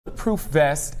bulletproof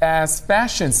vests as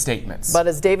fashion statements. But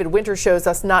as David Winter shows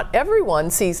us, not everyone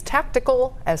sees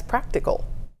tactical as practical.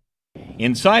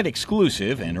 Inside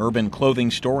Exclusive, an urban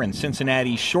clothing store in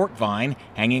Cincinnati's Short Vine,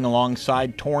 hanging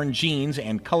alongside torn jeans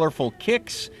and colorful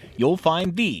kicks, you'll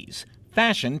find these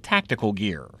fashion tactical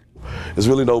gear. There's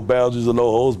really no boundaries or no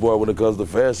holds barred when it comes to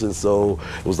fashion, so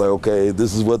it was like, okay,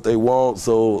 this is what they want,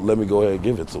 so let me go ahead and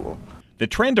give it to them. The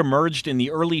trend emerged in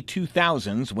the early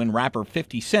 2000s when rapper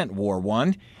 50 Cent wore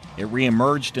one. It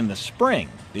reemerged in the spring.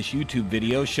 This YouTube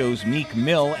video shows Meek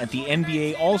Mill at the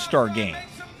NBA All-Star Game.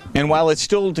 And while it's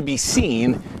still to be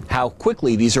seen how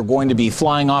quickly these are going to be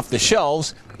flying off the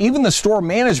shelves, even the store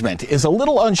management is a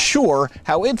little unsure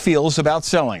how it feels about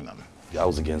selling them. I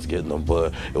was against getting them,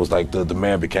 but it was like the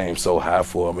demand became so high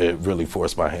for them, it really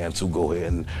forced my hand to go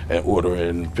ahead and order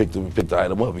and pick the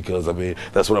item up, because, I mean,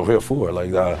 that's what I'm here for.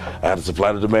 Like, I had to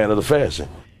supply the demand of the fashion.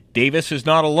 Davis is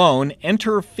not alone.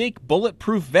 Enter fake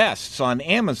bulletproof vests on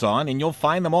Amazon and you'll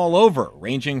find them all over,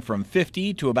 ranging from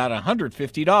 $50 to about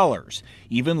 $150.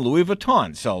 Even Louis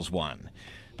Vuitton sells one.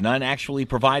 None actually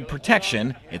provide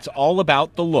protection. It's all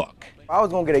about the look. I was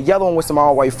gonna get a yellow one with some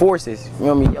all white forces. You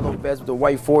know what I mean? Yellow vest with the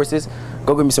white forces.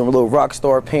 Go get me some little rock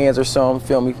star pants or something,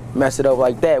 feel me? Mess it up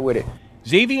like that with it.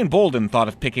 Xavier Bolden thought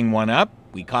of picking one up.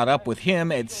 We caught up with him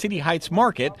at City Heights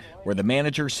Market, where the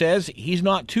manager says he's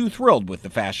not too thrilled with the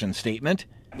fashion statement.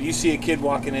 You see a kid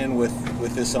walking in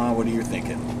with this on, what are you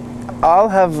thinking?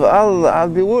 I'll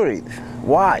be worried.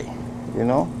 Why? You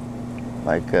know?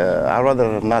 Like, I'd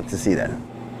rather not to see that.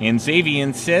 And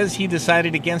Xavier says he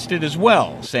decided against it as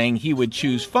well, saying he would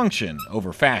choose function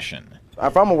over fashion.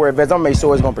 If I'm gonna wear a vest, I'm gonna make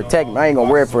sure it's gonna protect me. I ain't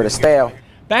gonna wear it for the style.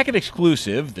 Back at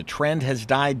Exclusive, the trend has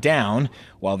died down.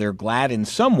 While they're glad in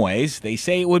some ways, they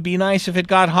say it would be nice if it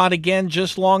got hot again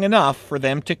just long enough for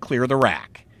them to clear the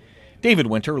rack. David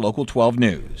Winter, Local 12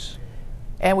 News.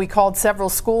 And we called several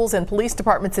schools and police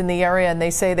departments in the area, and they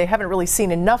say they haven't really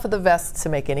seen enough of the vests to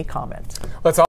make any comment. Let's